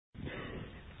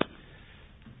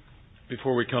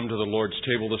Before we come to the Lord's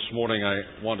table this morning,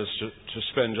 I want us to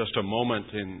spend just a moment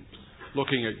in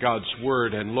looking at God's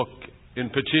Word and look in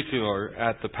particular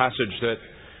at the passage that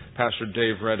Pastor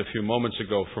Dave read a few moments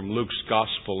ago from Luke's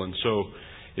Gospel. And so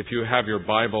if you have your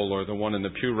Bible or the one in the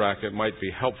pew rack, it might be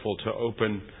helpful to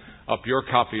open up your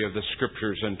copy of the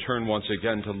Scriptures and turn once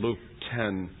again to Luke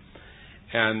 10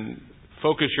 and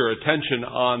focus your attention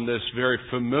on this very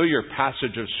familiar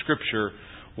passage of Scripture,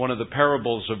 one of the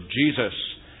parables of Jesus,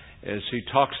 as he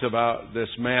talks about this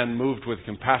man moved with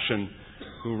compassion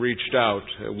who reached out.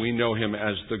 We know him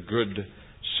as the Good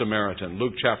Samaritan.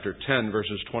 Luke chapter 10,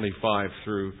 verses 25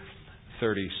 through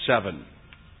 37.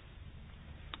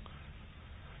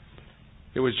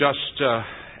 It was just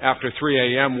after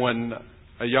 3 a.m. when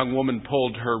a young woman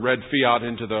pulled her red Fiat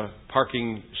into the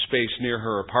parking space near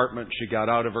her apartment. She got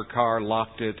out of her car,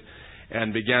 locked it,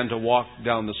 and began to walk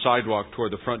down the sidewalk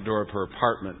toward the front door of her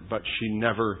apartment. But she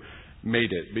never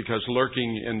made it, because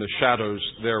lurking in the shadows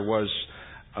there was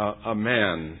a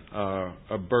man,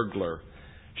 a burglar.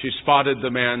 She spotted the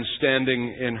man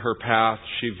standing in her path.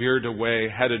 She veered away,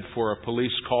 headed for a police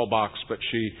call box, but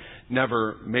she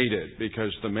never made it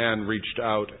because the man reached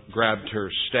out, grabbed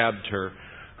her, stabbed her.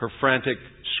 Her frantic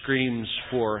screams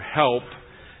for help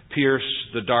pierced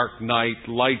the dark night.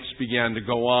 Lights began to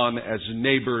go on as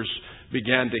neighbors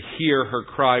began to hear her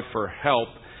cry for help.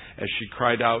 As she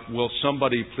cried out, "Will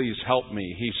somebody please help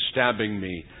me? He's stabbing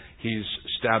me. He's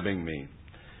stabbing me."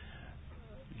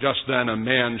 Just then a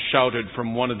man shouted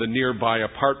from one of the nearby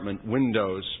apartment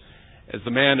windows. As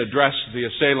the man addressed the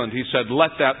assailant, he said,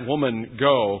 "Let that woman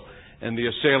go." And the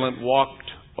assailant walked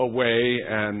away,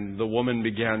 and the woman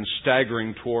began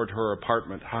staggering toward her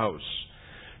apartment house.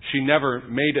 She never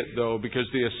made it, though, because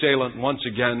the assailant once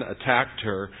again attacked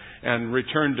her and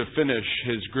returned to finish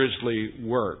his grisly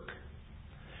work.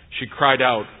 She cried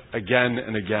out again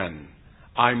and again,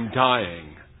 "I'm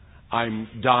dying. I'm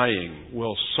dying.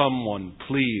 Will someone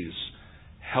please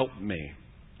help me?"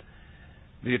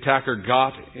 The attacker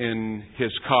got in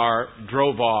his car,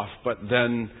 drove off, but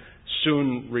then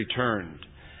soon returned.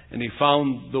 And he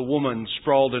found the woman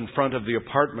sprawled in front of the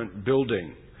apartment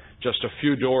building, just a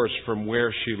few doors from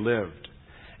where she lived.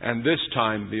 And this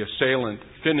time the assailant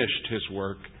finished his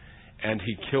work and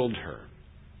he killed her.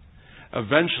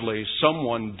 Eventually,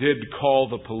 someone did call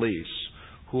the police,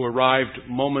 who arrived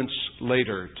moments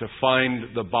later to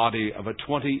find the body of a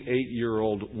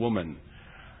 28-year-old woman.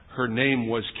 Her name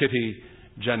was Kitty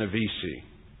Genovese.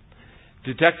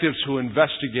 Detectives who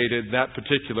investigated that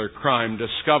particular crime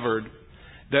discovered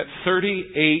that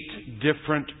 38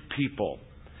 different people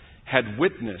had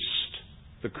witnessed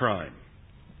the crime.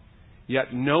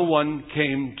 Yet no one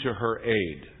came to her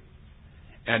aid,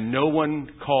 and no one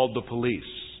called the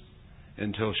police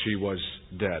until she was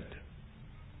dead.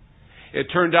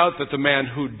 It turned out that the man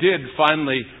who did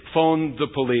finally phone the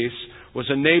police was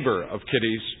a neighbor of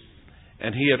Kitty's,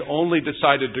 and he had only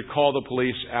decided to call the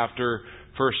police after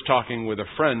first talking with a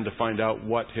friend to find out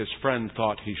what his friend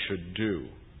thought he should do.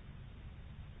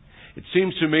 It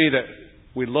seems to me that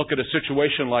we look at a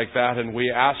situation like that and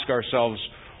we ask ourselves,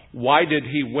 why did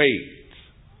he wait?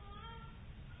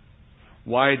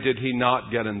 Why did he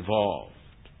not get involved?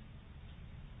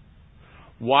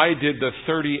 Why did the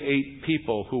 38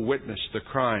 people who witnessed the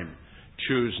crime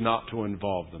choose not to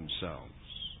involve themselves?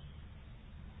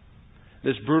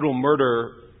 This brutal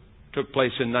murder took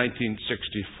place in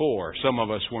 1964. Some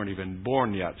of us weren't even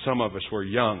born yet. Some of us were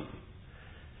young.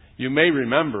 You may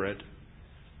remember it.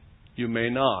 You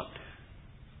may not.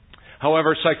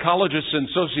 However, psychologists and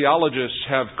sociologists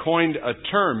have coined a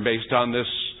term based on this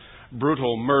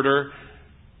brutal murder.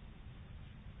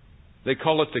 They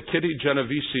call it the Kitty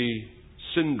Genovese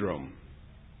syndrome.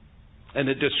 And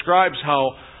it describes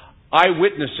how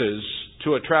eyewitnesses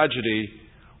to a tragedy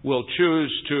will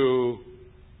choose to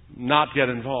not get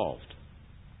involved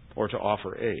or to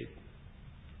offer aid.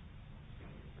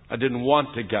 I didn't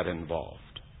want to get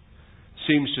involved.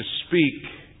 Seems to speak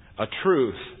a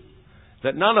truth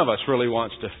that none of us really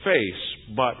wants to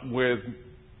face, but with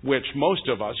which most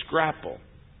of us grapple.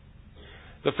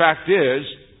 The fact is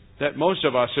that most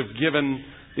of us, if given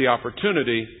the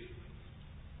opportunity,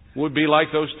 would be like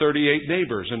those 38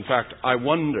 neighbors. In fact, I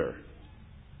wonder.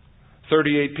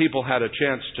 38 people had a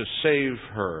chance to save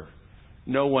her.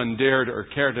 No one dared or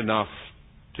cared enough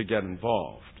to get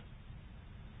involved.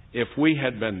 If we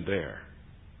had been there,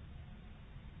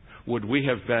 would we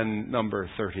have been number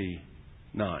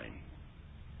 39?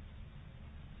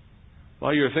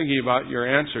 While you're thinking about your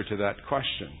answer to that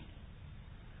question,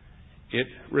 it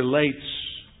relates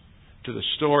to the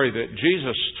story that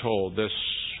Jesus told, this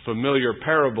familiar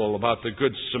parable about the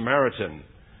Good Samaritan.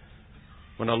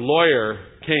 When a lawyer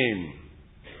came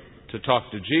to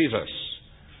talk to Jesus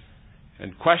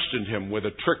and questioned him with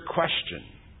a trick question.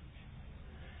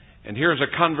 And here's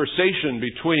a conversation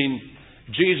between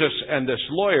Jesus and this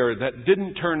lawyer that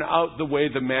didn't turn out the way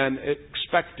the man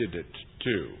expected it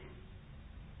to.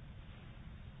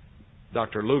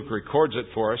 Dr. Luke records it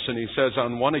for us, and he says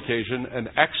on one occasion, an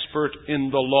expert in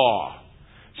the law.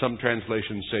 Some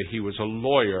translations say he was a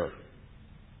lawyer.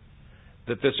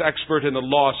 That this expert in the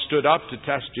law stood up to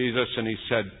test Jesus, and he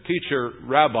said, "Teacher,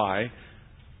 Rabbi,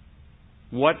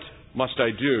 what must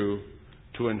I do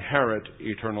to inherit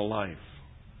eternal life?"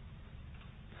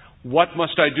 What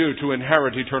must I do to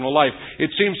inherit eternal life? It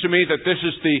seems to me that this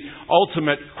is the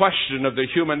ultimate question of the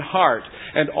human heart.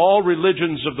 And all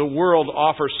religions of the world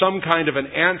offer some kind of an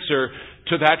answer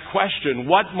to that question.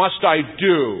 What must I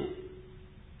do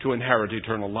to inherit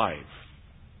eternal life?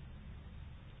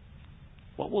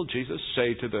 What will Jesus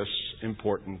say to this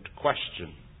important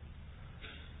question?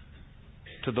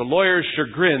 To the lawyer's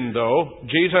chagrin, though,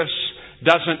 Jesus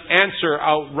doesn't answer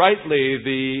outrightly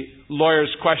the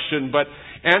lawyer's question, but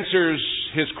answers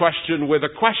his question with a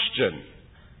question.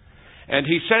 And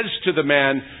he says to the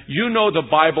man, "You know the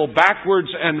Bible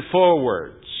backwards and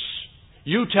forwards.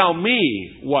 You tell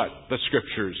me what the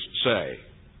Scriptures say."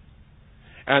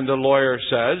 And the lawyer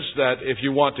says that if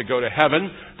you want to go to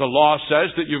heaven, the law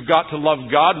says that you've got to love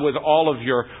God with all of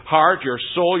your heart, your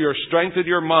soul, your strength, and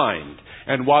your mind.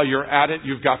 And while you're at it,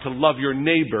 you've got to love your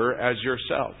neighbor as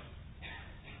yourself.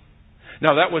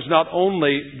 Now, that was not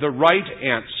only the right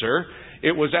answer,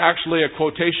 it was actually a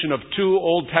quotation of two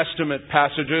Old Testament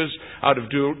passages out of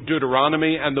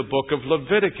Deuteronomy and the book of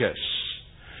Leviticus.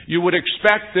 You would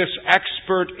expect this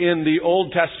expert in the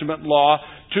Old Testament law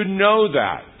to know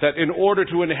that in order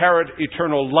to inherit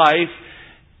eternal life,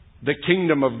 the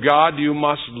kingdom of God, you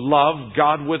must love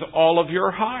God with all of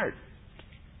your heart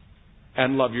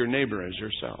and love your neighbor as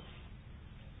yourself.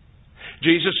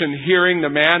 Jesus, in hearing the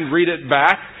man read it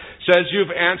back, says,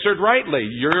 "You've answered rightly.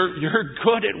 You're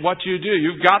good at what you do.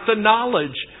 You've got the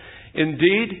knowledge.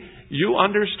 Indeed, you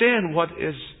understand what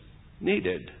is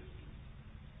needed."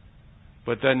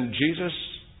 But then Jesus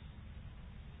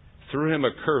threw him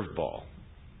a curveball.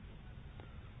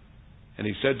 And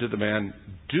he said to the man,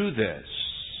 "Do this."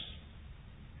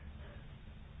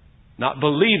 Not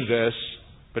believe this,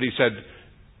 but he said,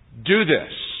 "Do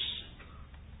this,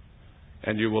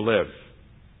 and you will live."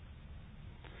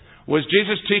 Was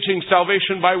Jesus teaching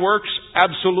salvation by works?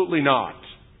 Absolutely not.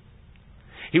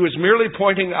 He was merely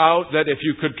pointing out that if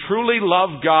you could truly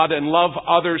love God and love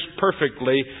others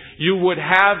perfectly, you would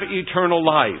have eternal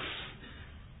life.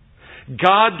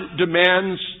 God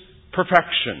demands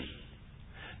perfection.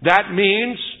 That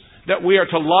means that we are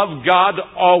to love God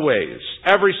always,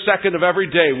 every second of every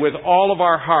day, with all of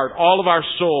our heart, all of our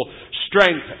soul,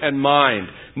 strength and mind,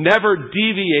 never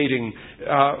deviating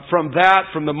from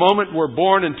the moment we're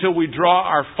born until we draw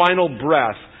our final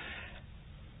breath.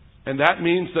 And that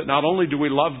means that not only do we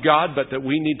love God, but that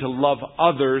we need to love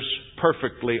others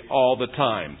perfectly all the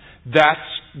time.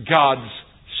 That's God's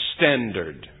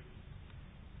standard.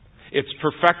 It's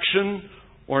perfection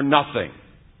or nothing.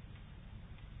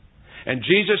 And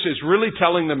Jesus is really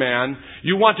telling the man,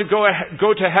 you want to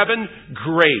go to heaven?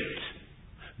 Great.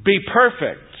 Be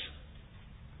perfect,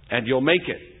 and you'll make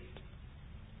it.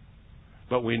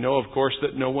 But we know, of course,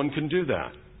 that no one can do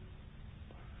that.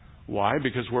 Why?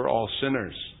 Because we're all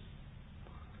sinners.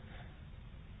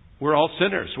 We're all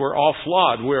sinners. We're all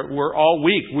flawed. We're all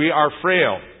weak. We are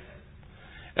frail.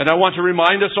 And I want to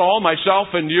remind us all, myself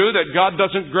and you, that God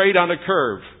doesn't grade on a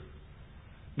curve.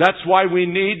 That's why we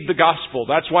need the gospel.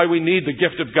 That's why we need the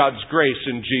gift of God's grace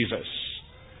in Jesus.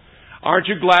 Aren't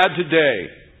you glad today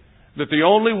that the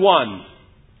only one,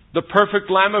 the perfect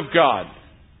Lamb of God,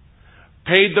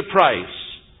 paid the price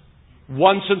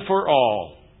once and for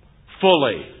all,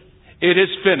 fully. It is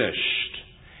finished.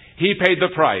 He paid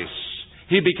the price.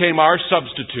 He became our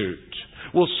substitute.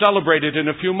 We'll celebrate it in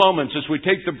a few moments as we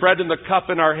take the bread and the cup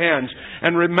in our hands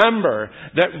and remember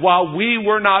that while we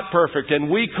were not perfect and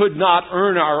we could not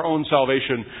earn our own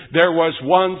salvation, there was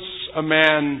once a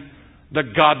man, the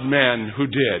God-man, who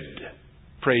did.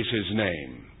 Praise His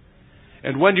name.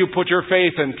 And when you put your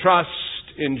faith and trust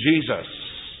in Jesus,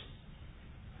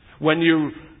 when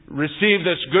you receive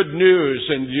this good news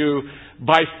and you,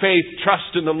 by faith,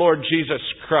 trust in the Lord Jesus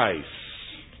Christ,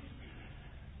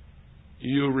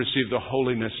 you receive the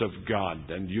holiness of God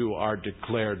and you are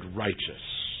declared righteous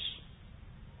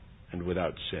and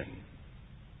without sin.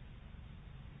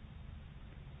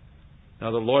 Now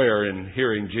the lawyer, in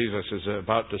hearing Jesus, is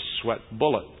about to sweat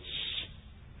bullets.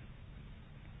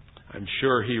 I'm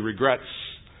sure he regrets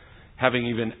having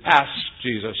even asked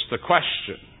Jesus the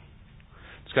question.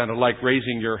 It's kind of like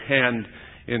raising your hand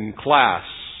in class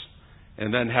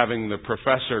and then having the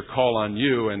professor call on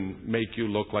you and make you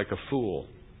look like a fool.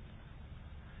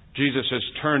 Jesus has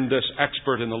turned this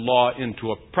expert in the law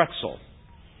into a pretzel,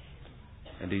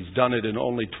 and he's done it in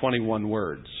only 21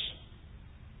 words.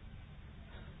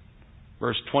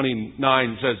 Verse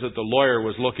 29 says that the lawyer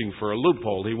was looking for a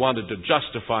loophole. He wanted to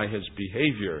justify his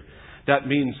behavior. That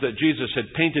means that Jesus had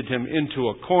painted him into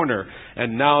a corner,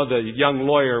 and now the young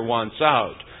lawyer wants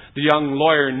out. The young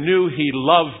lawyer knew he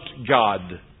loved God.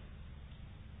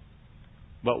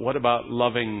 But what about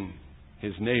loving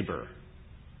his neighbor?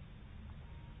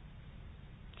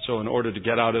 So in order to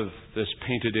get out of this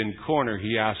painted-in corner,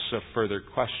 he asks a further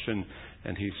question,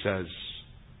 and he says,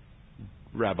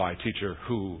 Rabbi, teacher,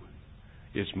 who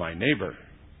is my neighbor?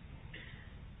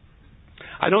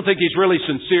 I don't think he's really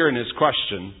sincere in his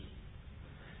question.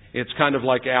 It's kind of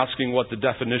like asking what the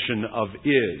definition of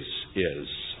is.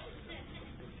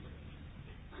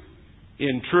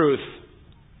 In truth,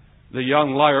 the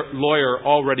young lawyer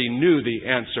already knew the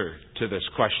answer to this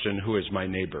question, who is my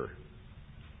neighbor?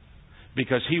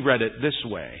 Because he read it this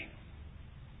way.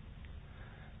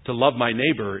 To love my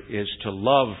neighbor is to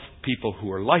love people who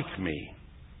are like me.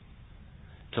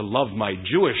 To love my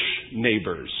Jewish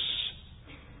neighbors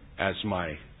as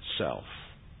myself.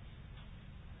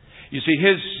 You see,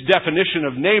 his definition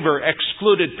of neighbor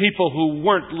excluded people who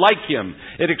weren't like him.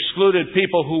 It excluded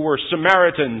people who were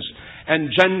Samaritans and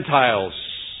Gentiles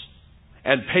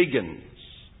and pagans.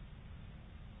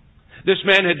 This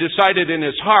man had decided in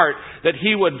his heart that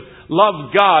he would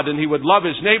love God and he would love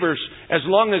his neighbors as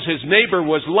long as his neighbor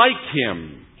was like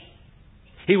him.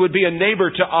 He would be a neighbor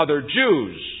to other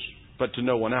Jews, but to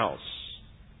no one else.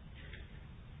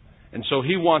 And so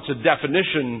he wants a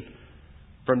definition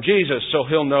from Jesus so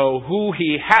he'll know who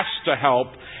he has to help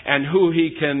and who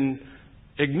he can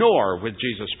ignore with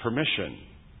Jesus' permission.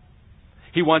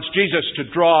 He wants Jesus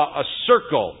to draw a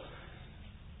circle,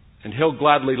 and he'll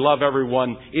gladly love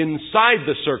everyone inside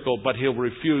the circle, but he'll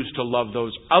refuse to love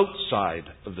those outside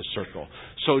of the circle.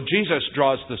 So Jesus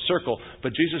draws the circle,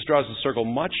 but Jesus draws the circle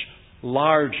much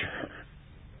larger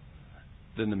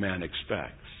than the man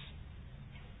expects.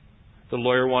 The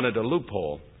lawyer wanted a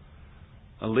loophole,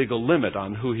 a legal limit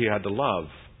on who he had to love.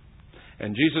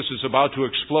 And Jesus is about to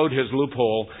explode his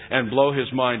loophole and blow his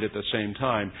mind at the same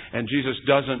time. And Jesus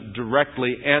doesn't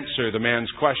directly answer the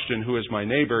man's question, who is my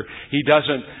neighbor? He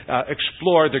doesn't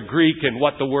explore the Greek and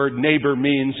what the word neighbor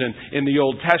means in the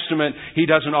Old Testament. He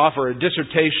doesn't offer a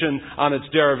dissertation on its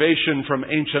derivation from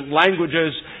ancient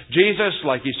languages. Jesus,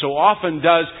 like he so often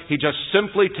does, he just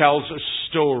simply tells a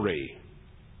story.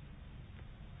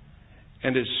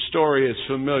 And his story is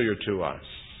familiar to us.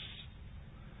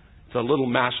 It's a little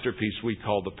masterpiece we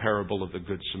call the parable of the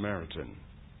Good Samaritan.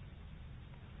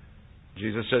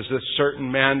 Jesus says this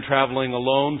certain man traveling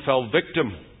alone fell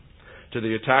victim to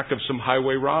the attack of some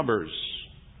highway robbers.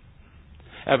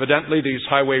 Evidently, these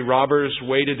highway robbers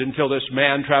waited until this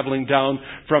man traveling down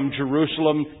from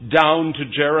Jerusalem down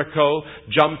to Jericho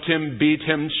jumped him, beat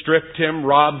him, stripped him,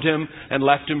 robbed him, and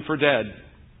left him for dead.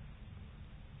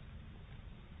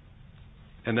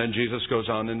 And then Jesus goes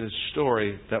on in his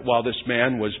story that while this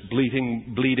man was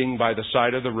bleeding by the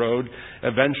side of the road,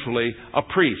 eventually a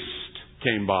priest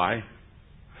came by.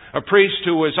 A priest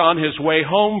who was on his way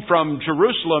home from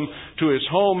Jerusalem to his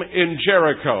home in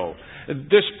Jericho.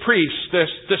 This priest,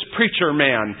 this preacher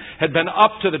man, had been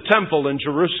up to the temple in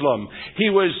Jerusalem.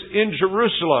 He was in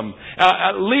Jerusalem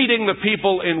leading the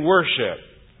people in worship.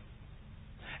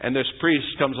 And this priest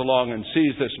comes along and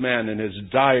sees this man in his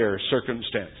dire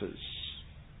circumstances.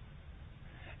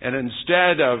 And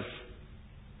instead of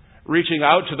reaching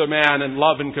out to the man in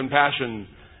love and compassion,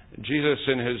 Jesus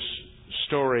in his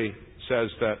story says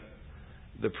that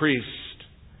the priest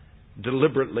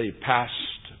deliberately passed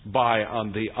by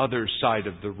on the other side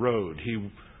of the road.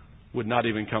 He would not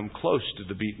even come close to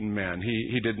the beaten man.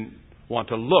 He didn't want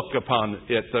to look upon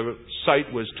it. The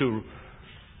sight was too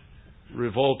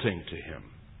revolting to him.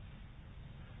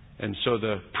 And so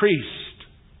the priest,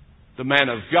 the man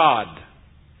of God,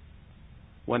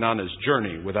 went on his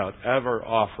journey without ever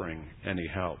offering any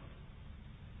help.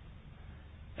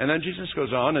 And then Jesus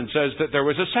goes on and says that there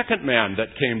was a second man that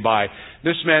came by.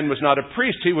 This man was not a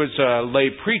priest. He was a lay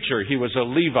preacher. He was a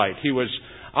Levite. He was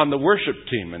on the worship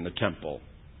team in the temple.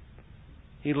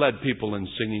 He led people in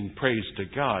singing praise to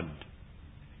God.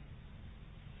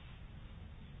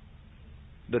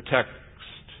 The text,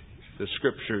 the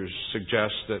scriptures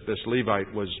suggest that this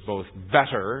Levite was both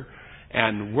better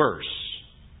and worse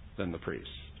than the priest.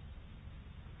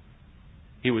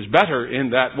 He was better in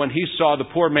that when he saw the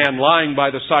poor man lying by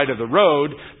the side of the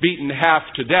road, beaten half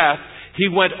to death, he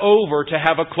went over to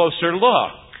have a closer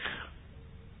look.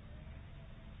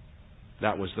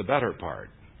 That was the better part.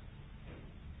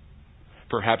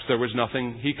 Perhaps there was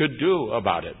nothing he could do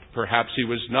about it. Perhaps he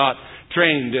was not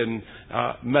trained in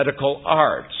medical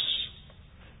arts.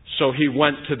 So he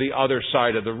went to the other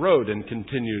side of the road and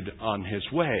continued on his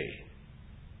way.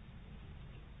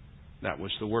 That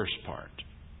was the worst part.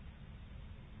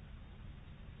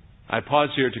 I pause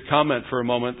here to comment for a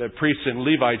moment that priests and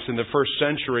Levites in the first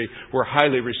century were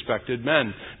highly respected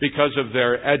men. Because of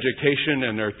their education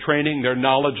and their training, their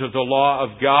knowledge of the law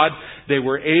of God, they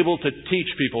were able to teach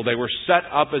people. They were set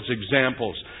up as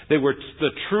examples. They were the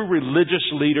true religious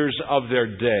leaders of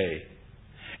their day.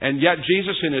 And yet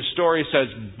Jesus in his story says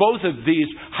both of these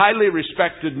highly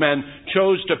respected men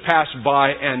chose to pass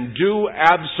by and do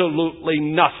absolutely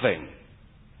nothing.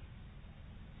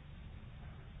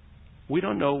 We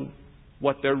don't know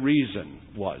what their reason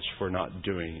was for not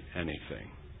doing anything.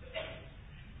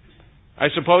 I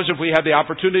suppose if we had the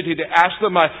opportunity to ask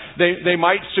them, they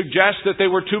might suggest that they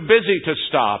were too busy to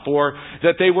stop, or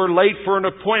that they were late for an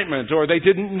appointment, or they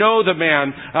didn't know the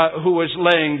man who was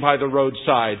laying by the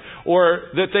roadside, or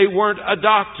that they weren't a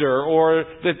doctor, or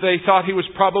that they thought he was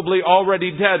probably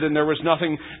already dead and there was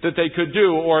nothing that they could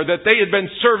do, or that they had been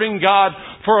serving God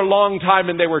for a long time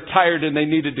and they were tired and they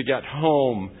needed to get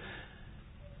home.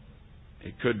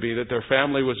 It could be that their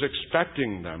family was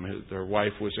expecting them. Their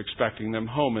wife was expecting them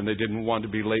home and they didn't want to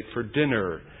be late for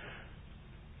dinner.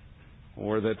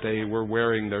 Or that they were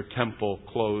wearing their temple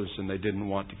clothes and they didn't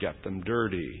want to get them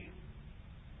dirty.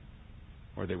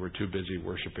 Or they were too busy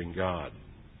worshiping God.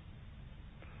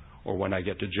 Or when I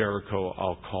get to Jericho,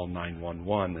 I'll call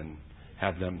 911 and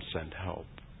have them send help.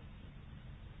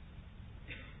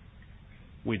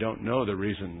 We don't know the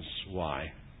reasons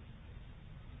why.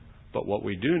 But what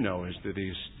we do know is that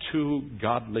these two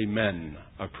godly men,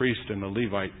 a priest and a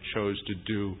Levite, chose to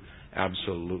do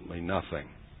absolutely nothing.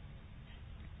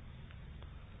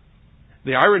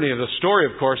 The irony of the story,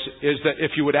 of course, is that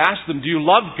if you would ask them, do you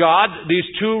love God? These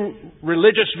two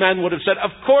religious men would have said,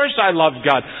 of course I love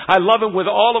God. I love Him with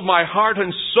all of my heart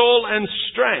and soul and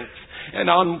strength. And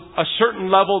on a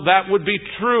certain level, that would be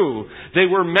true. They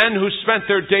were men who spent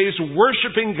their days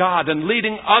worshiping God and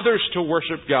leading others to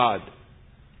worship God.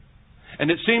 And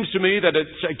it seems to me that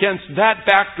it's against that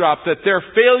backdrop that their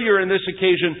failure in this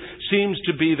occasion seems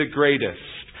to be the greatest.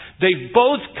 They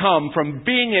both come from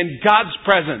being in God's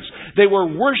presence. They were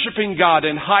worshiping God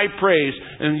in high praise,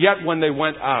 and yet when they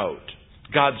went out,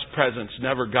 God's presence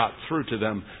never got through to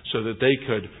them so that they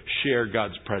could share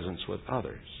God's presence with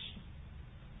others.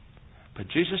 But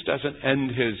Jesus doesn't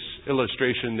end his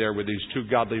illustration there with these two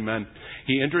godly men.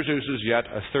 He introduces yet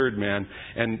a third man,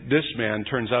 and this man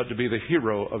turns out to be the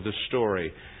hero of the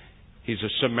story. He's a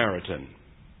Samaritan.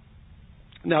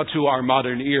 Now, to our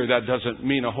modern ear, that doesn't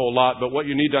mean a whole lot, but what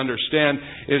you need to understand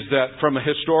is that from a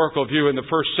historical view in the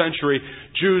first century,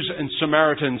 Jews and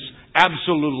Samaritans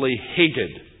absolutely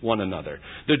hated one another.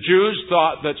 The Jews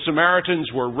thought that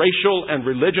Samaritans were racial and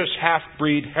religious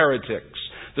half-breed heretics.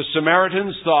 The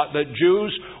Samaritans thought that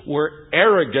Jews were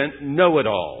arrogant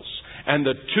know-it-alls. And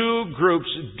the two groups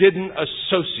didn't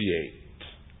associate.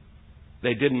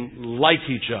 They didn't like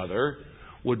each other,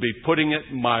 would be putting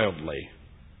it mildly.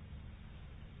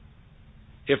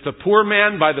 If the poor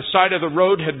man by the side of the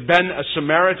road had been a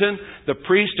Samaritan, the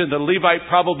priest and the Levite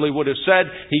probably would have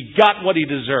said, he got what he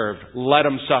deserved. Let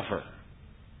him suffer.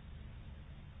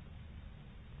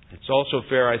 It's also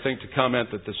fair, I think, to comment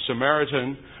that the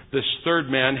Samaritan, this third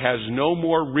man, has no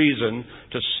more reason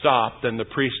to stop than the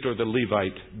priest or the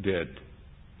Levite did.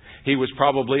 He was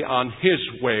probably on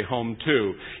his way home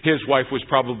too. His wife was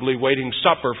probably waiting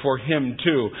supper for him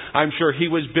too. I'm sure he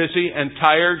was busy and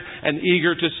tired and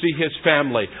eager to see his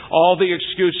family. All the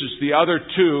excuses the other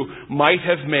two might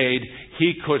have made,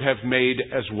 he could have made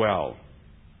as well.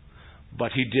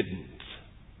 But he didn't.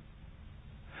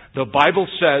 The Bible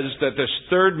says that this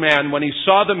third man, when he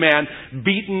saw the man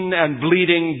beaten and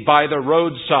bleeding by the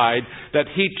roadside, that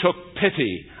he took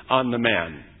pity on the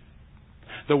man.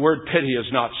 The word pity is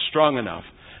not strong enough,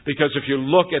 because if you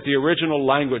look at the original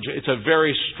language, it's a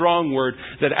very strong word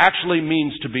that actually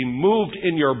means to be moved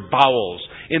in your bowels,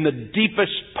 in the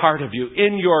deepest part of you,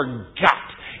 in your gut.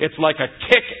 It's like a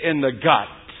kick in the gut.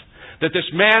 That this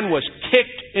man was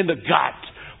kicked in the gut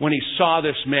when he saw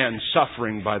this man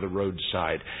suffering by the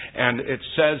roadside. And it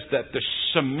says that the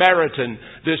Samaritan,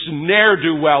 this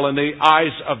ne'er-do-well in the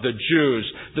eyes of the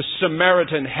Jews, the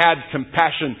Samaritan had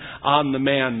compassion on the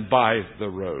man by the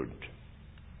road.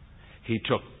 He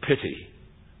took pity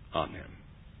on him.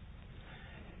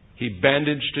 He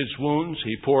bandaged his wounds.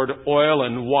 He poured oil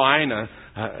and wine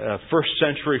a first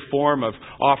century form of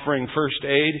offering first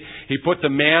aid. He put the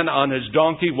man on his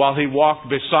donkey while he walked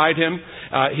beside him.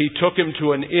 He took him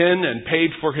to an inn and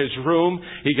paid for his room.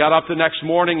 He got up the next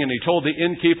morning and he told the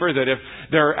innkeeper that if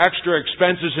there are extra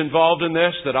expenses involved in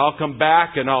this, that I'll come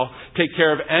back and I'll take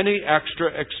care of any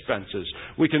extra expenses.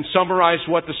 We can summarize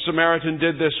what the Samaritan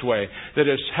did this way, that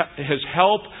his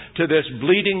help to this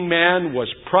bleeding man was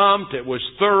prompt, it was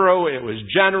thorough, it was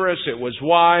generous, it was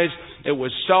wise, it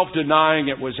was self-denying,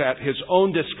 it was at his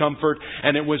own discomfort,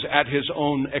 and it was at his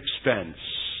own expense.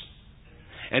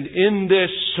 And in this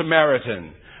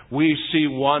Samaritan, we see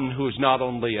one who is not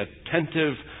only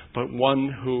attentive, but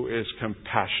one who is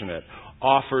compassionate,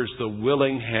 offers the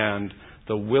willing hand,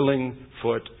 the willing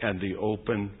foot, and the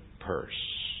open purse.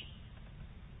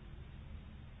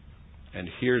 And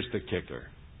here's the kicker.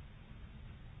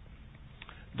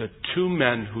 The two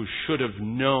men who should have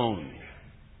known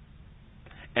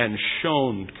and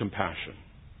shown compassion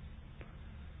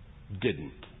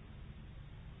didn't.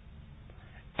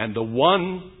 And the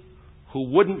one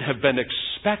who wouldn't have been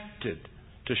expected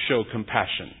to show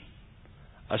compassion,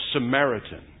 a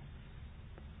Samaritan,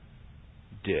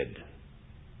 did.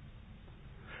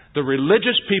 The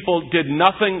religious people did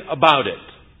nothing about it.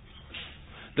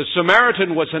 The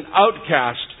Samaritan was an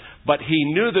outcast, but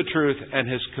he knew the truth, and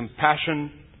his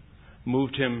compassion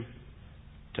moved him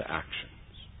to actions.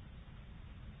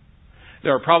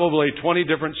 There are probably 20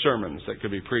 different sermons that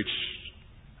could be preached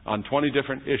on 20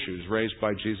 different issues raised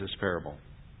by Jesus' parable.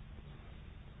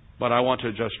 But I want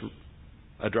to just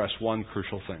address one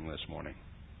crucial thing this morning.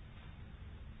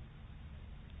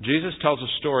 Jesus tells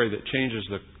a story that changes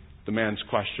the man's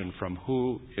question from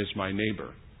who is my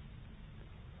neighbor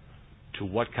to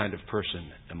what kind of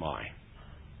person am I?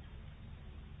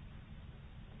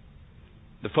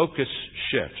 The focus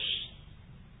shifts.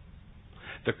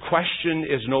 The question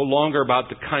is no longer about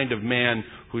the kind of man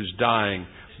who's dying,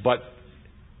 but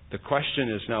the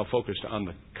question is now focused on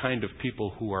the kind of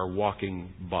people who are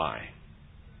walking by.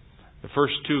 The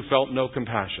first two felt no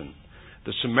compassion.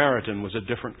 The Samaritan was a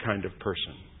different kind of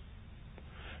person.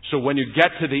 So when you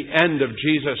get to the end of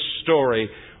Jesus' story,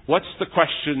 what's the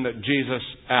question that Jesus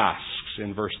asks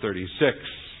in verse 36?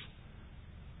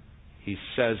 He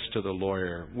says to the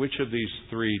lawyer, which of these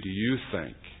three do you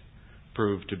think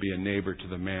proved to be a neighbor to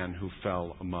the man who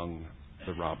fell among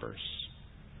the robbers?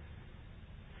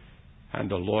 And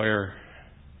the lawyer,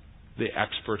 the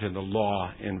expert in the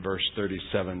law, in verse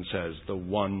 37 says, the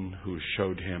one who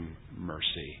showed him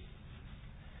mercy.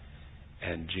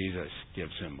 And Jesus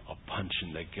gives him a punch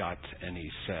in the gut and he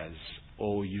says,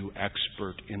 oh, you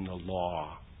expert in the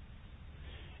law,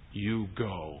 you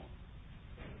go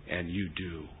and you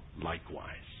do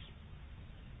likewise.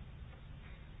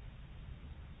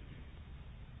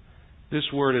 This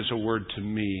word is a word to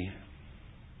me,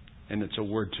 and it's a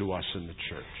word to us in the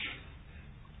church.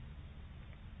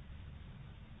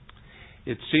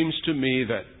 It seems to me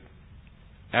that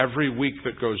every week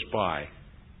that goes by,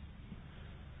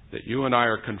 that you and I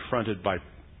are confronted by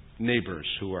neighbors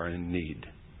who are in need.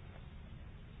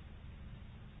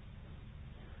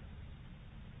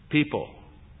 People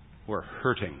who are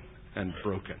hurting and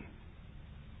broken.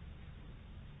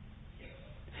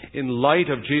 In light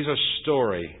of Jesus'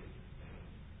 story,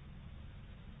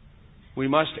 we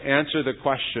must answer the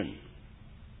question,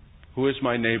 who is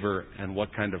my neighbor and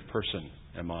what kind of person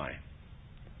am I?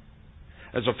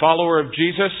 As a follower of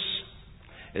Jesus,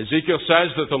 Ezekiel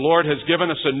says that the Lord has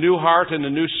given us a new heart and a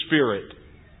new spirit.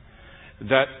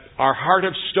 That our heart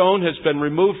of stone has been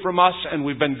removed from us and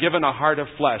we've been given a heart of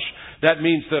flesh. That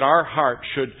means that our heart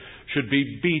should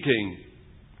be beating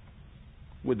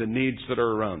with the needs that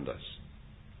are around us.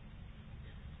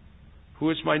 Who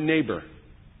is my neighbor?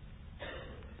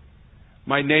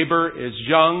 My neighbor is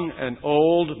young and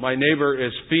old. My neighbor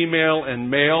is female and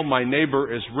male. My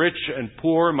neighbor is rich and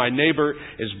poor. My neighbor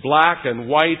is black and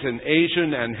white and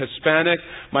Asian and Hispanic.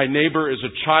 My neighbor is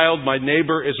a child. My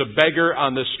neighbor is a beggar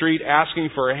on the street asking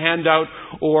for a handout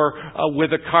or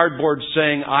with a cardboard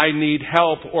saying, I need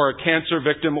help, or a cancer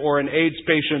victim or an AIDS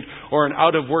patient or an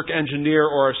out-of-work engineer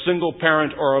or a single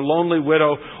parent or a lonely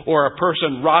widow or a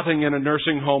person rotting in a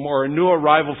nursing home or a new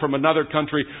arrival from another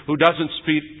country who doesn't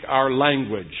speak our language.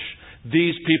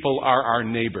 These people are our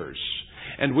neighbors.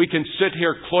 And we can sit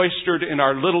here cloistered in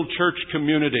our little church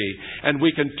community and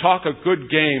we can talk a good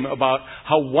game about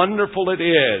how wonderful it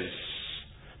is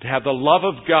to have the love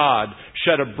of God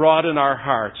shed abroad in our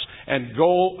hearts and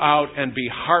go out and be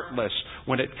heartless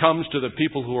when it comes to the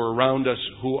people who are around us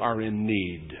who are in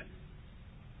need.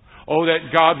 Oh,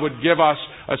 that God would give us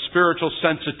a spiritual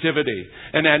sensitivity,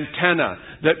 an antenna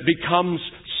that becomes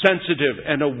sensitive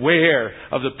and aware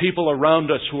of the people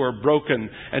around us who are broken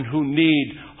and who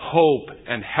need hope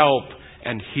and help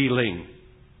and healing.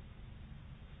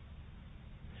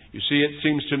 You see, it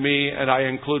seems to me, and I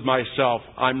include myself,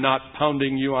 I'm not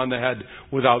pounding you on the head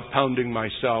without pounding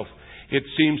myself. It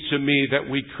seems to me that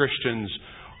we Christians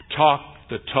talk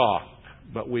the talk,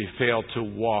 but we fail to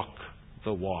walk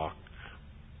the walk.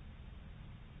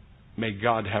 May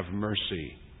God have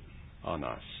mercy on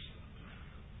us.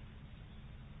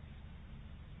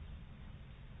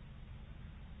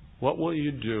 What will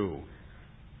you do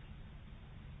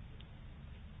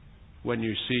when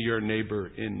you see your neighbor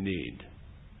in need?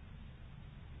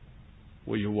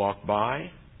 Will you walk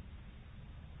by?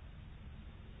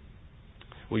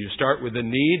 Will you start with a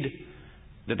need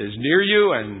that is near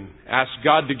you and ask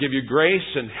God to give you grace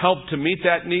and help to meet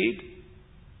that need?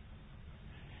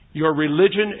 Your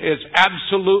religion is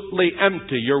absolutely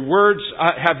empty. Your words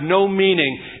have no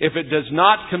meaning if it does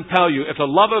not compel you, if the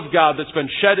love of God that's been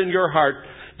shed in your heart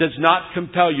does not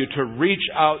compel you to reach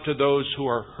out to those who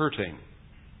are hurting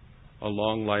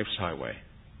along life's highway.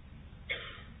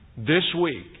 This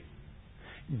week,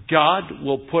 God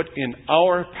will put in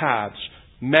our paths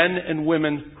men and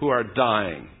women who are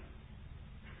dying,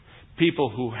 people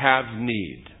who have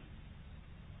need.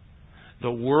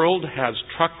 The world has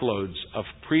truckloads of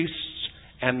priests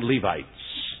and Levites.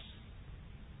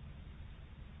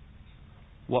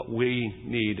 What we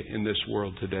need in this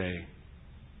world today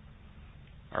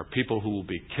are people who will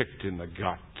be kicked in the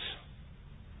gut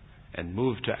and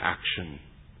move to action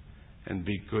and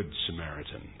be good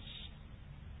Samaritans.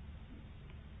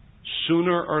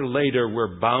 Sooner or later,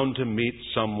 we're bound to meet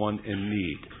someone in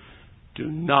need.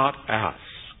 Do not ask,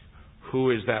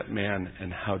 who is that man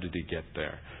and how did he get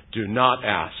there? Do not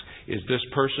ask, is this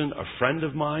person a friend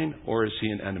of mine or is he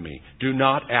an enemy? Do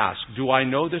not ask, do I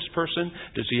know this person?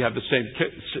 Does he have the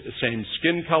same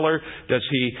skin color? Does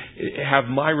he have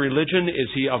my religion? Is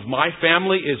he of my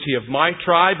family? Is he of my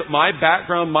tribe, my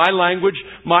background, my language,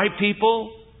 my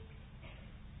people?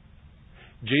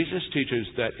 Jesus teaches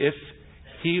that if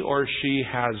he or she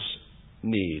has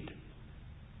need,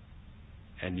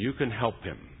 and you can help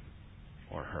him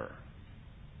or her,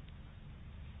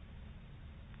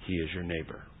 he is your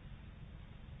neighbor.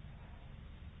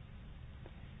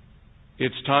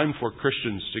 It's time for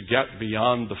Christians to get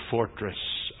beyond the fortress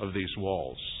of these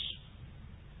walls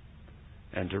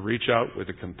and to reach out with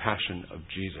the compassion of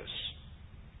Jesus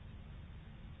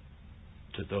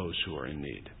to those who are in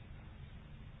need.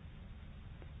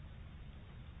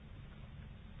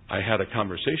 I had a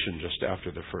conversation just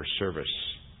after the first service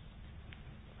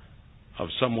of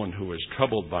someone who was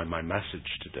troubled by my message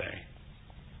today.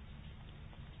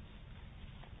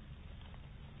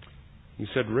 He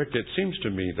said, Rick, it seems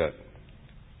to me that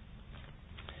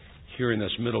here in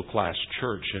this middle-class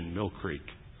church in Mill Creek,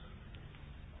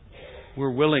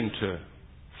 we're willing to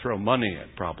throw money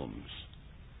at problems.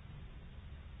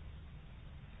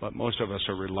 But most of us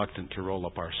are reluctant to roll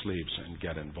up our sleeves and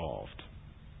get involved.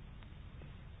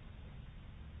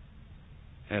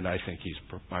 And I think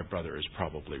my brother is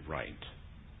probably right.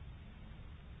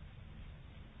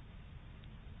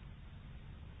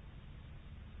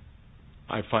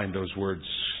 I find those words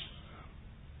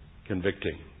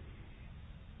convicting.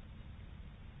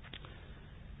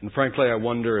 And frankly, I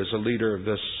wonder, as a leader of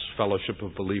this fellowship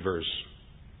of believers,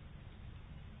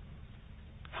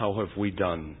 how have we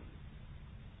done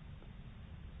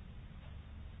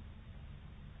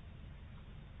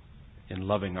in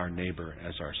loving our neighbor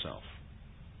as ourselves?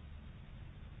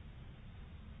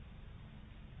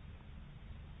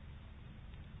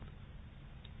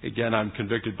 Again, I'm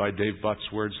convicted by Dave Butt's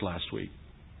words last week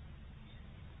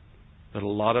that a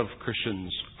lot of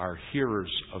Christians are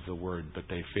hearers of the word, but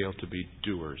they fail to be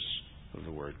doers of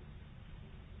the word.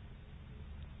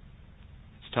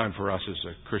 It's time for us as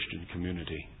a Christian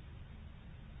community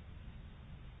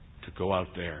to go out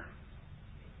there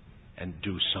and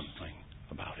do something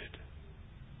about it.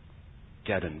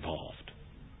 Get involved.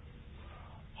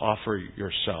 Offer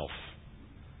yourself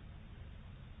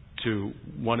to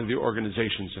one of the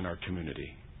organizations in our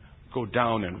community. Go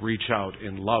down and reach out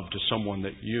in love to someone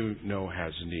that you know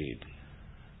has need.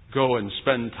 Go and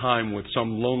spend time with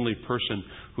some lonely person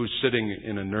who's sitting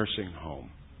in a nursing home.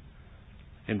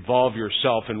 Involve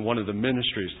yourself in one of the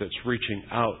ministries that's reaching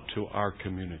out to our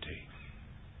community.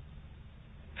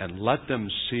 And let them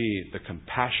see the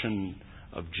compassion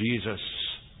of Jesus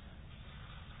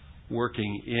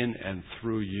working in and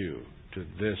through you to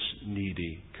this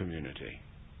needy community.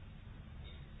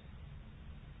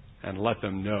 And let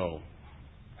them know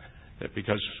that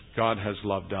because God has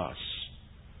loved us,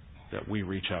 that we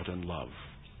reach out in love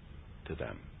to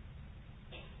them.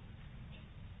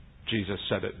 Jesus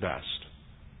said it best.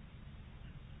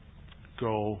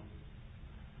 Go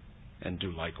and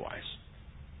do likewise.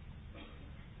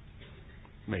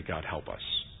 May God help us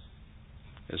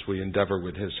as we endeavor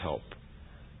with His help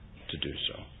to do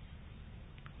so.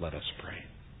 Let us pray.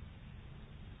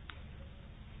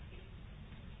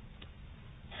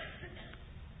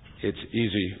 It's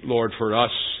easy, Lord, for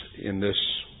us in this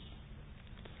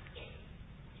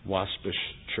waspish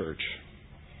church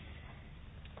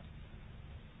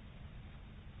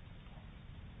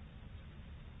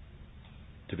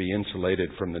to be insulated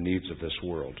from the needs of this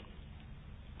world.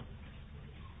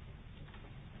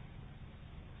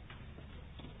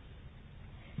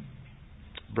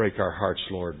 Break our hearts,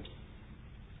 Lord,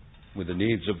 with the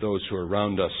needs of those who are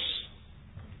around us.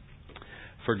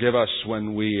 Forgive us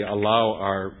when we allow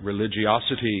our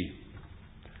religiosity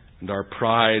and our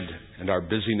pride and our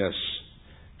busyness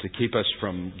to keep us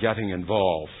from getting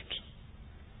involved,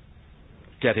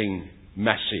 getting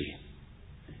messy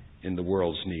in the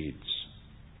world's needs.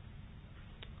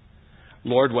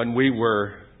 Lord, when we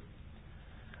were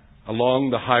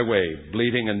along the highway,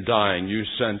 bleeding and dying, you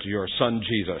sent your Son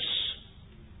Jesus,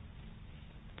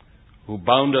 who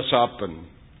bound us up and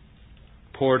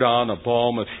poured on a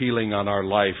balm of healing on our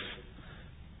life,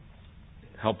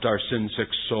 helped our sin-sick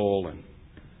soul, and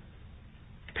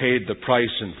paid the price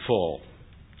in full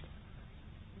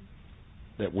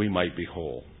that we might be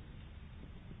whole.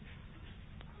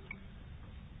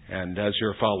 And as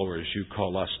your followers, you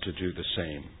call us to do the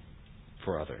same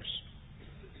for others.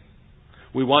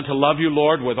 We want to love you,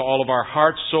 Lord, with all of our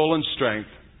heart, soul, and strength.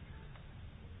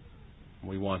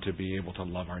 We want to be able to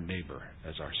love our neighbor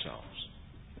as ourselves.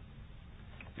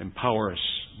 Empower us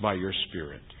by your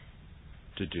Spirit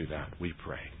to do that, we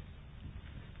pray.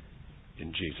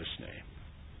 In Jesus' name.